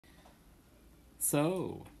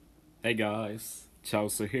So, hey guys,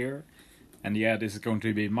 Chelsea here, and yeah, this is going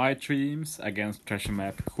to be my teams against Treasure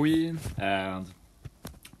Map Queen, and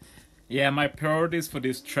yeah, my priorities for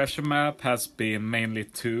this treasure map has been mainly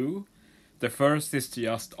two. The first is to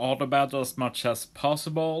just auto battle as much as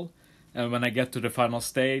possible, and when I get to the final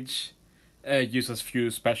stage, use as few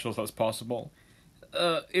specials as possible.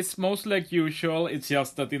 It's mostly like usual, it's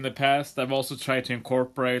just that in the past I've also tried to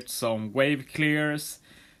incorporate some wave clears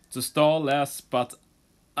to stall less, but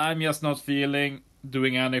I'm just not feeling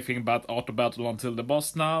doing anything but auto battle until the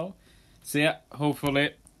boss now. So yeah,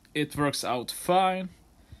 hopefully it works out fine.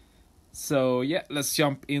 So yeah, let's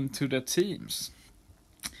jump into the teams.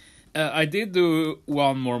 I did do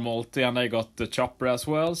one more multi and I got the chopper as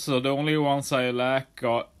well. So the only ones I lack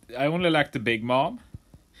are, I only lack the Big Mom,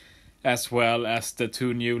 as well as the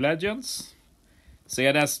two new legends. So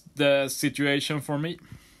yeah, that's the situation for me.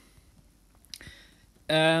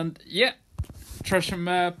 And yeah, treasure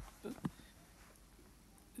map.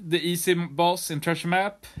 The easy boss in treasure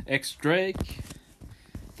map, X Drake,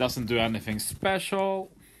 doesn't do anything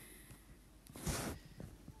special.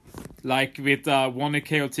 Like with a 1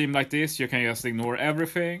 KO team like this, you can just ignore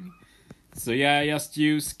everything. So yeah, I just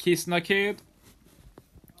use Kisna Kid.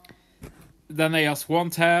 Then I just one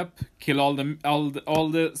tap, kill all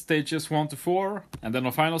the stages 1 to 4, and then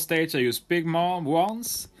on final stage I use Big Mom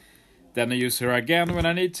once. Then I use her again when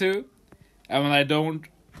I need to, and when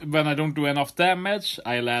I don't do enough damage,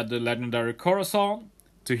 I'll add the legendary Corazon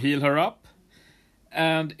to heal her up.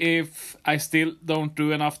 And if I still don't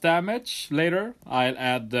do enough damage later, I'll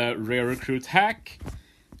add the rare recruit Hack,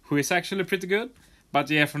 who is actually pretty good. But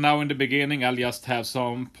yeah, for now in the beginning, I'll just have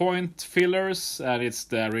some point fillers, and it's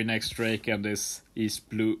the Arena X Drake and this East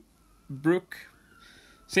Blue Brook.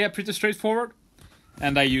 So yeah, pretty straightforward.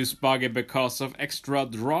 And I use Buggy because of extra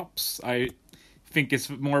drops. I think it's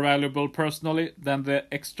more valuable personally than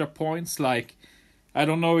the extra points. Like, I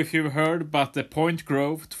don't know if you've heard, but the point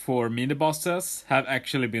growth for mini bosses have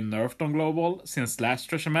actually been nerfed on global since last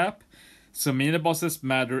treasure map. So mini bosses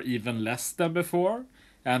matter even less than before.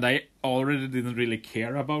 And I already didn't really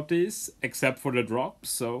care about these, except for the drops,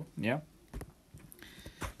 so yeah.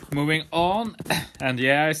 Moving on, and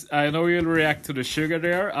yeah, I know you'll react to the sugar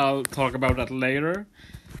there, I'll talk about that later.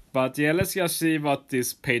 But yeah, let's just see what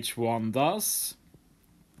this page 1 does.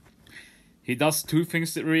 He does two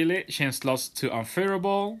things really, change slots to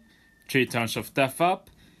unfavorable, 3 turns of death up.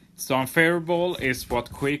 So unfavorable is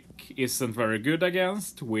what Quick isn't very good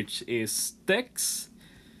against, which is Dex.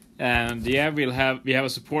 And yeah, we have a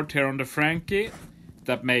support here on the Frankie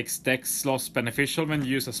that makes Dex slots beneficial when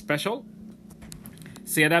you use a special.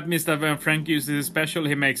 So yeah, that means that when Frankie uses his special,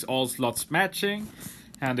 he makes all slots matching.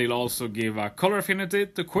 And he'll also give a color affinity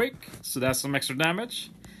to Quick, so that's some extra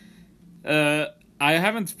damage. I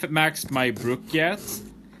haven't maxed my Brook yet.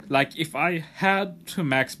 Like, if I had to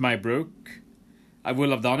max my Brook, I would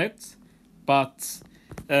have done it. But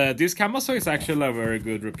this Camaso is actually a very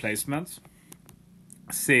good replacement,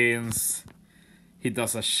 since he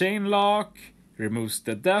does a chain lock, removes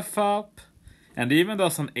the death up, and even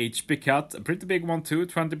does an HP cut, a pretty big one too,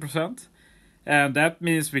 20%. And that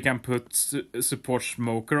means we can put support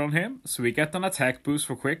Smoker on him, so we get an attack boost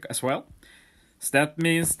for Quick as well. So that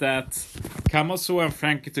means that Kamasu and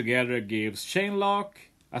Frankie together gives chain lock,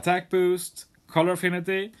 attack boost, color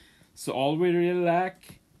affinity. So all we really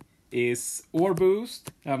lack is ore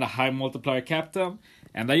boost and a high multiplier captain.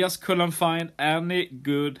 And I just couldn't find any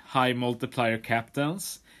good high multiplier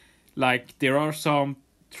captains. Like, there are some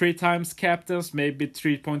 3 times captains, maybe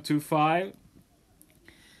 3.25.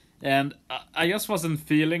 And I just wasn't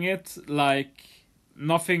feeling it. Like,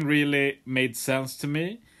 nothing really made sense to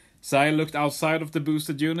me. So I looked outside of the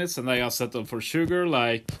boosted units and I just settled for Sugar.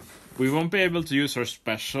 Like, we won't be able to use her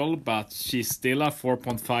special, but she's still a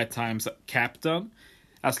 4.5 times captain,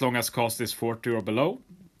 as long as cost is 40 or below.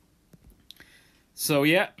 So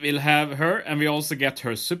yeah, we'll have her, and we also get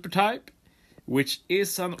her super type, which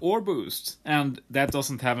is an ore boost. And that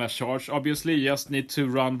doesn't have a charge, obviously. You just need to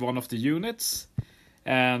run one of the units.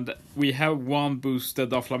 And we have one boosted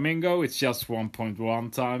Doflamingo. It's just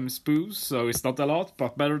 1.1 times boost, so it's not a lot,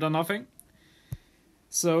 but better than nothing.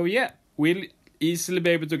 So yeah, we'll easily be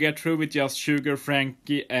able to get through with just Sugar,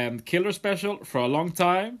 Frankie, and Killer Special for a long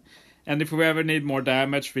time. And if we ever need more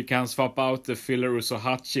damage, we can swap out the filler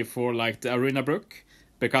Usohachi for like the Arena Brook,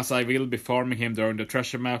 because I will be farming him during the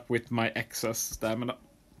treasure map with my excess stamina.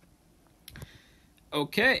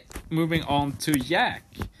 Okay, moving on to Yak.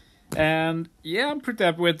 And yeah, I'm pretty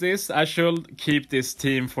happy with this. I should keep this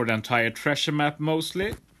team for the entire treasure map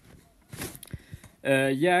mostly.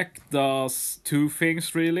 Yak does two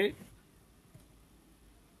things really.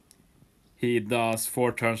 He does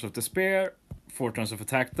 4 turns of the spear, 4 turns of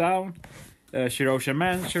attack down. Shirosha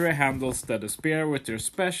Manchuri handles the spear with her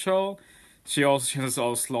special. She also changes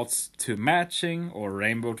all slots to matching, or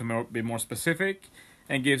rainbow to be more specific,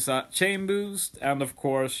 and gives a chain boost. And of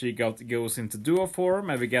course she goes into duo form,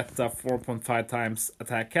 and we get the 4.5 times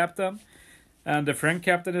attack captain. And the friend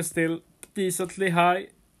captain is still decently high,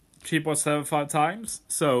 3.75 times.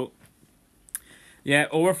 So yeah,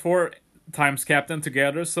 over 4 times captain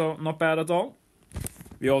together, so not bad at all.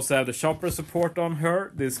 We also have the shopper support on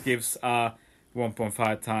her. This gives a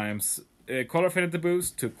 1.5 times color affinity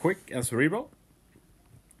boost to quick and cerebral.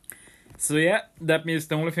 So yeah, that means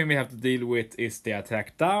the only thing we have to deal with is the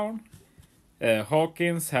attack down.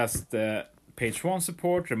 Hawkins has the page 1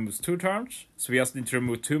 support, removes 2 turns. So we just need to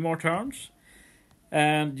remove 2 more turns.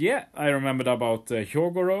 And yeah, I remembered about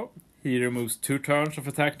Hyogoro. He removes 2 turns of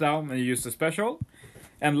attack down and uses the special.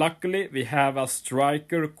 And luckily we have a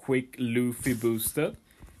striker quick Luffy boosted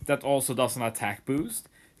that also does an attack boost.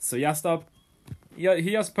 So he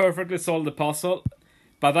has perfectly solved the puzzle.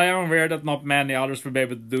 But I am aware that not many others will be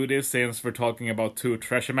able to do this, since we're talking about 2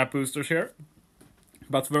 treasure map boosters here.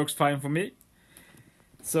 But works fine for me.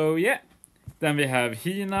 So yeah, then we have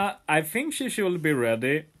Hina. I think she should be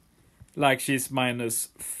ready. Like, she's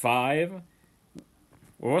 -5.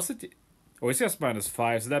 Or was it? Or it's just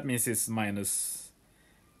 -5, so that means it's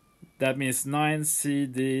that means 9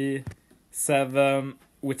 CD, 7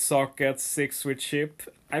 with sockets, 6 with chip.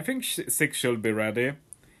 I think 6 should be ready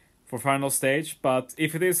for final stage, but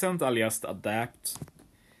if it isn't, I'll just adapt.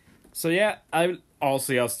 So yeah, I'll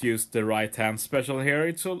also just use the right hand special here.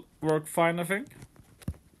 It will work fine, I think.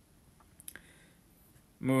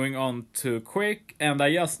 Moving on to quick, and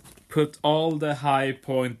I just put all the high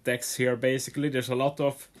point decks here. Basically, there's a lot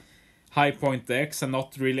of high point decks and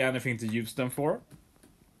not really anything to use them for.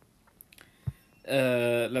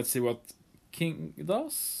 Let's see what King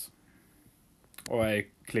does. Oh, I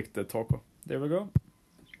clicked the Toko. There we go.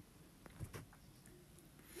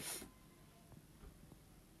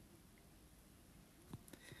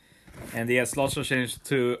 And he has lots of change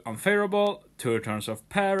to unfavorable, 2 turns of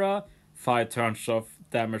para, 5 turns of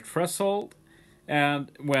damage threshold,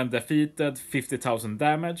 and when defeated, 50,000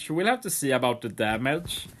 damage. We'll have to see about the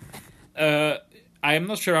damage. I'm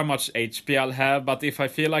not sure how much HP I'll have, but if I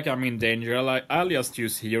feel like I'm in danger, I'll just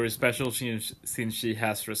use Hiyori special since she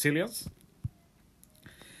has resilience.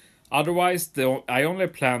 Otherwise, I only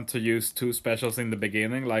plan to use 2 specials in the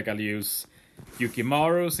beginning. Like, I'll use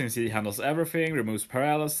Yukimaru since he handles everything, removes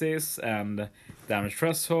paralysis and damage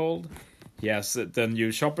threshold. He has the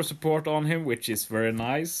new shopper support on him, which is very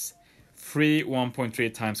nice. Free 1.3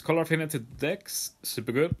 times color affinity to decks,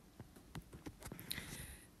 super good.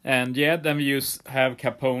 And yeah, then we have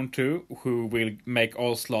Capone too, who will make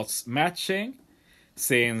all slots matching.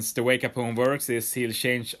 Since the way Capone works is he'll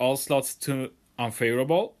change all slots to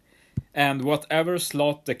unfavorable, and whatever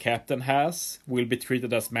slot the captain has will be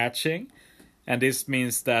treated as matching. And this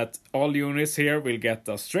means that all units here will get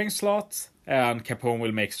a strength slot, and Capone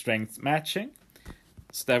will make strength matching.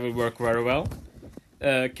 So that will work very well.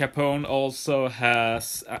 Capone also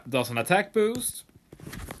does an attack boost.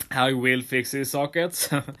 I will fix his sockets.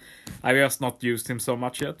 I just not used him so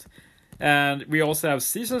much yet. And we also have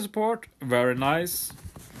Caesar support, very nice.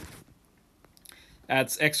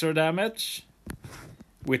 Adds extra damage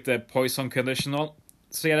with the poison conditional.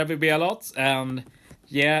 So yeah, that will be a lot. And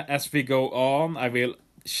yeah, as we go on, I will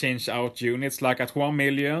change out units. Like at 1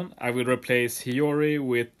 million, I will replace Hiyori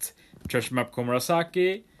with Treasure Map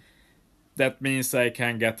Komurasaki. That means I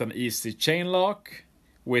can get an easy chain lock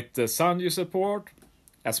with the Sanju support,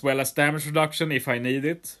 as well as damage reduction if I need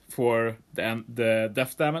it for the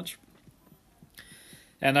death damage.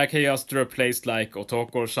 And I can just replace like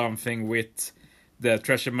Otoko or something with the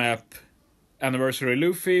Treasure Map Anniversary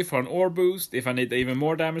Luffy for an ore boost if I need even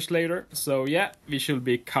more damage later. So yeah, we should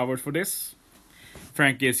be covered for this.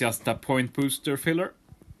 Frankie is just a point booster filler.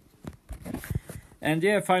 And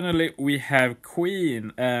yeah, finally we have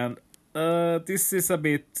Queen, and this is a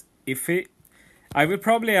bit iffy. I will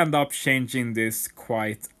probably end up changing this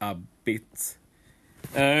quite a bit.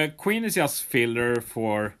 Queen is just filler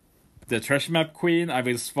for the Treasure Map Queen. I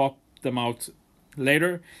will swap them out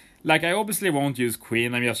later. Like, I obviously won't use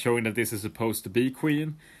Queen, I'm just showing that this is supposed to be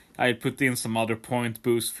Queen. I put in some other point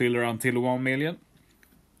boost filler until 1 million.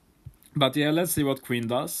 But yeah, let's see what Queen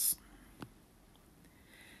does.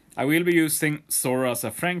 I will be using Zoro as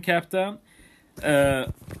a friend captain.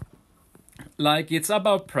 Like, it's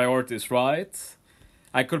about priorities, right?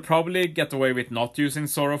 I could probably get away with not using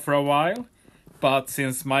Zoro for a while, but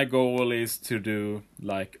since my goal is to do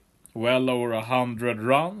like well over 100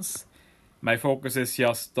 runs, my focus is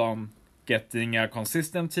just on getting a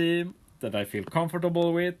consistent team that I feel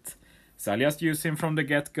comfortable with. So I'll just use him from the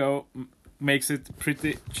get-go. Makes it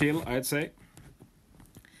pretty chill, I'd say.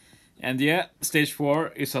 And yeah, stage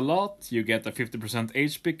 4 is a lot. You get a 50%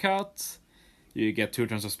 HP cut. You get 2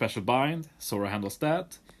 turns of special bind. Sora handles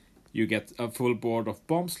that. You get a full board of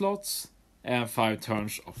bomb slots. And 5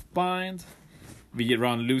 turns of bind. We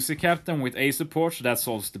run Lucy Captain with A support, so that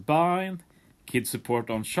solves the bind. Kid support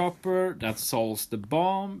on Chopper, that solves the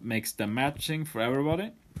bomb, makes them matching for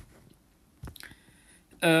everybody.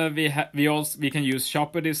 We can use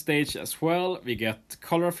Chopper this stage as well. We get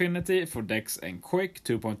color affinity for Dex and Quick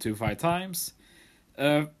 2.25 times.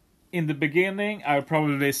 In the beginning, I'll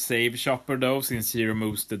probably save Chopper though, since he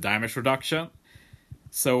removes the damage reduction.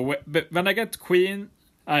 So when I get Queen,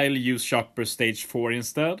 I'll use Chopper stage 4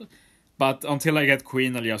 instead. But until I get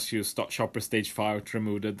Queen, I'll just use Chopper stage 5 to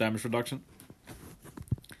remove the damage reduction.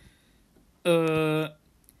 The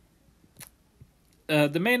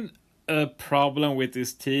main problem with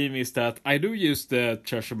this team is that I do use the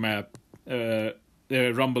treasure map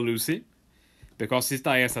Rumble Lucy, because he's the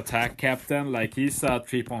highest attack captain. Like, he's a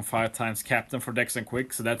 3.5 times captain for Dex and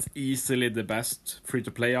Quick, so that's easily the best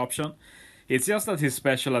free-to-play option. It's just that his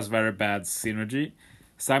special has very bad synergy,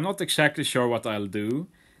 so I'm not exactly sure what I'll do.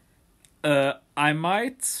 I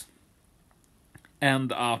might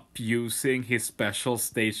end up using his special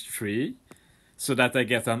stage 3, so that I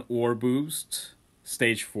get an ore boost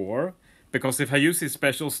stage 4. Because if I use his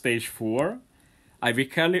special stage 4, I will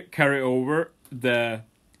carry over the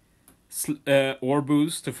ore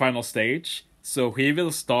boost to final stage. So he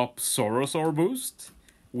will stop Sora's ore boost,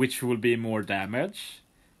 which will be more damage.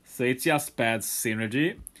 So it's just bad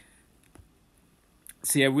synergy.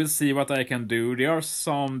 So yeah, we'll see what I can do. There are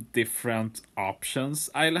some different options.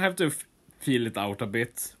 I'll have to feel it out a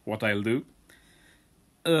bit, what I'll do.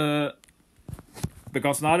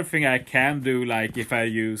 Because another thing I can do, like if I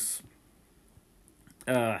use...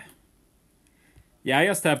 I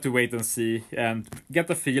just have to wait and see and get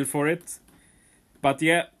a feel for it. But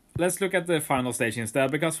yeah, let's look at the final stage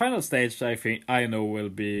instead, because final stage I know will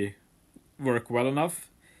work well enough.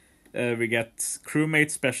 We get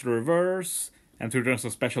crewmate special reverse and 2 turns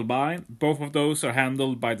of special bind. Both of those are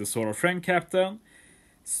handled by the Sora friend captain.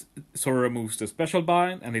 Sora removes the special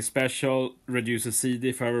bind, and his special reduces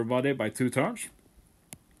CD for everybody by 2 turns.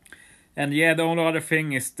 And yeah, the only other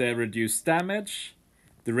thing is the reduced damage,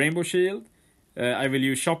 the rainbow shield. I will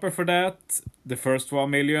use Chopper for that, the first 1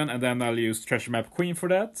 million, and then I'll use Treasure Map Queen for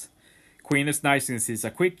that. Queen is nice since he's a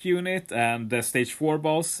quick unit, and the stage 4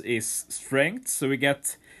 boss is strength, so we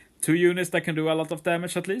get 2 units that can do a lot of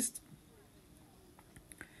damage at least.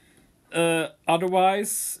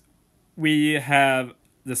 Otherwise, we have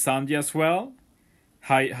the Sanji as well.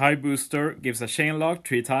 High booster gives a chain lock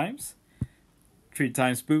 3 times. 3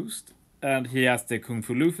 times boost. And he has the Kung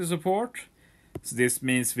Fu Luffy support. So this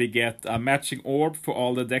means we get a matching orb for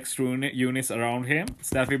all the Dex units around him.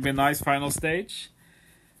 So that will be a nice final stage.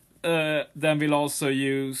 Then we'll also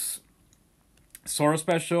use Sora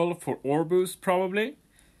special for orb boost probably.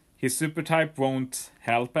 His super type won't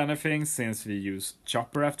help anything since we use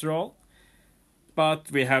Chopper after all.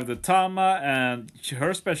 But we have the Tama, and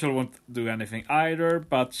her special won't do anything either,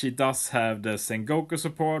 but she does have the Sengoku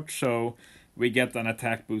support, so we get an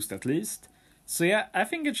attack boost at least. So yeah, I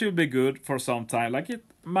think it should be good for some time. Like, it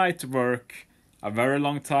might work a very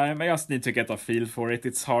long time. I just need to get a feel for it.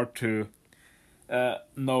 It's hard to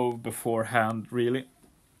know beforehand, really.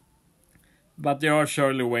 But there are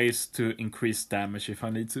surely ways to increase damage if I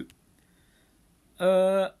need to.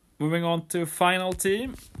 Moving on to final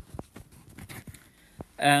team.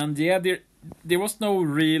 And yeah, there was no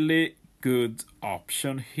really good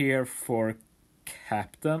option here for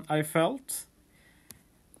captain, I felt.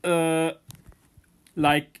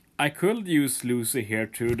 Like, I could use Lucy here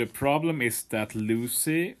too. The problem is that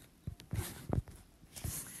Lucy,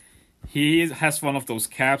 he has one of those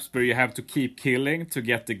caps where you have to keep killing to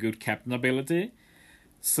get the good captain ability.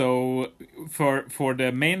 So for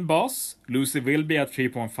the main boss, Lucy will be at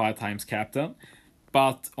 3.5 times captain.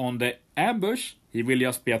 But on the ambush, he will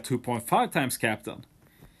just be at 2.5 times captain.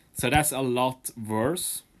 So that's a lot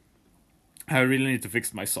worse. I really need to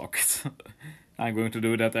fix my socket. I'm going to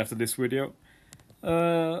do that after this video.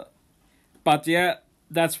 But yeah,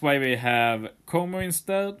 that's why we have Como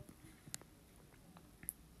instead.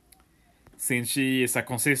 Since she is a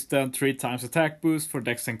consistent 3 times attack boost for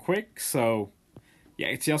Dex and Quick. So yeah,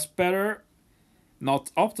 it's just better.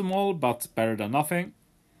 Not optimal, but better than nothing.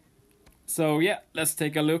 So yeah, let's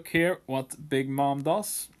take a look here what Big Mom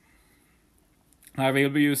does. I will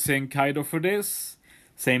be using Kaido for this.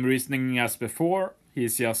 Same reasoning as before.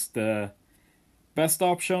 He's just best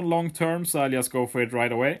option long term, so I'll just go for it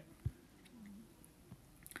right away.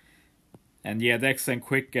 And yeah, Dex and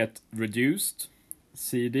Quick get reduced.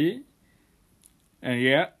 CD. And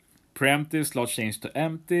yeah, preemptive slot change to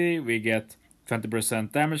empty. We get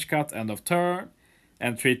 20% damage cut end of turn.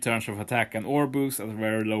 And 3 turns of attack and ore boost at a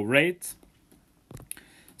very low rate.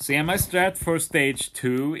 So yeah, my strat for stage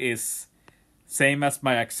 2 is same as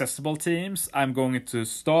my accessible teams. I'm going to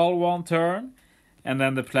stall 1 turn. And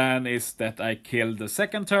then the plan is that I kill the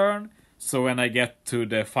second turn. So when I get to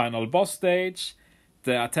the final boss stage,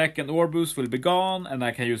 the attack and ore boost will be gone and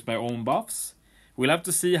I can use my own buffs. We'll have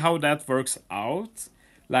to see how that works out.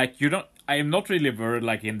 Like, I am not really worried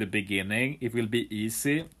like in the beginning. It will be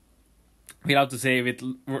easy. We'll have to see if it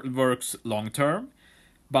works long term.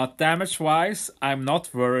 But damage wise, I'm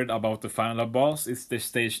not worried about the final boss. It's the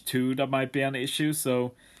stage 2 that might be an issue.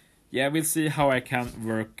 So yeah, we'll see how I can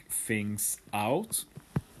work things out.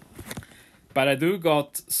 But I do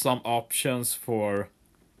got some options for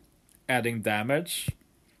adding damage.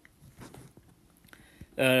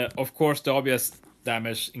 Of course, the obvious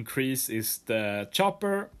damage increase is the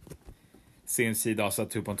chopper, since he does a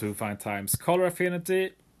 2.25 times color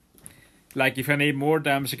affinity. Like if I need more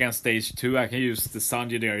damage against stage 2, I can use the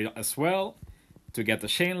Sanji there as well to get the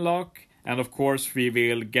chain lock. And of course we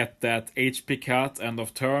will get that HP cut end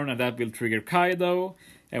of turn, and that will trigger Kaido,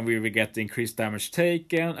 and we will get the increased damage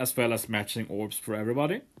taken as well as matching orbs for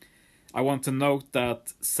everybody. I want to note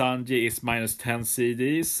that Sanji is minus 10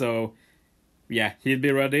 CD, so yeah, he'll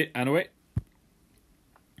be ready anyway.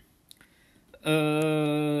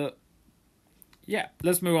 Yeah,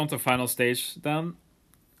 let's move on to final stage then.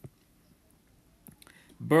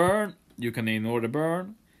 Burn, you can ignore the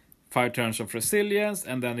burn. 5 turns of resilience,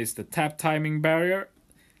 and then it's the tap timing barrier.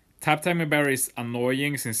 Tap timing barrier is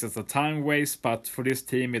annoying since it's a time waste, but for this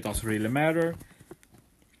team it doesn't really matter.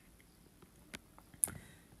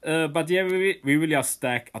 But yeah, we will just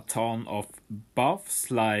stack a ton of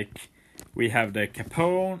buffs. Like we have the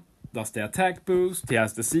Capone, does the attack boost. He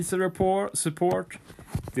has the Caesar support.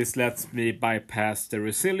 This lets me bypass the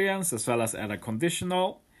resilience as well as add a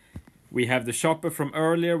conditional. We have the Chopper from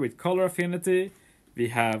earlier with color affinity. We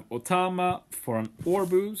have Otama for an ore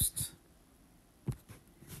boost.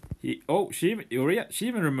 She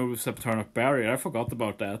even removes a turn of barrier. I forgot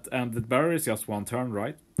about that. And the barrier is just 1 turn,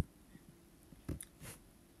 right?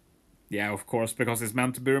 Yeah, of course, because it's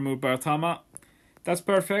meant to be removed by Otama. That's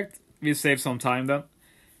perfect. We save some time then.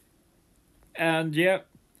 And yeah,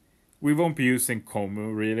 we won't be using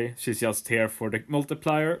Komu really. She's just here for the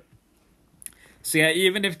multiplier. So yeah,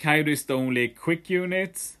 even if Kaido is the only quick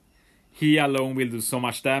unit, he alone will do so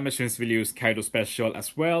much damage since we'll use Kaido special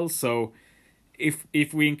as well. So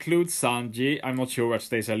if we include Sanji, I'm not sure what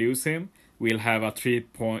stage I'll use him. We'll have a 3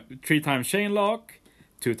 times chain lock,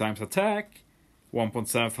 2 times attack,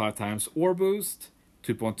 1.75 times ore boost,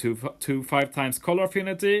 2.25 times color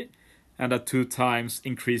affinity, and a 2 times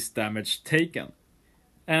increased damage taken.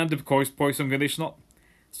 And of course poison conditional.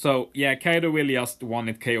 So yeah, Kaido will just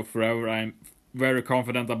 1-hit KO forever. I'm very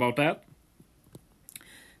confident about that.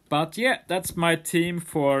 But yeah, that's my team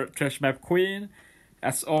for Treasure Map Queen.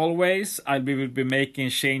 As always, I will be making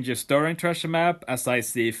changes during Treasure Map as I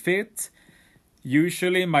see fit.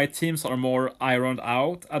 Usually my teams are more ironed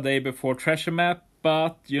out a day before Treasure Map,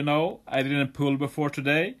 but you know, I didn't pull before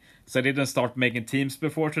today, so I didn't start making teams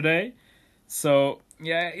before today. So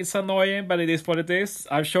yeah, it's annoying, but it is what it is.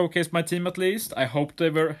 I've showcased my team at least. I hope they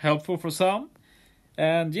were helpful for some.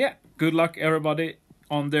 And yeah, good luck everybody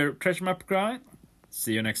on their Treasure Map grind.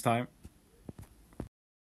 See you next time.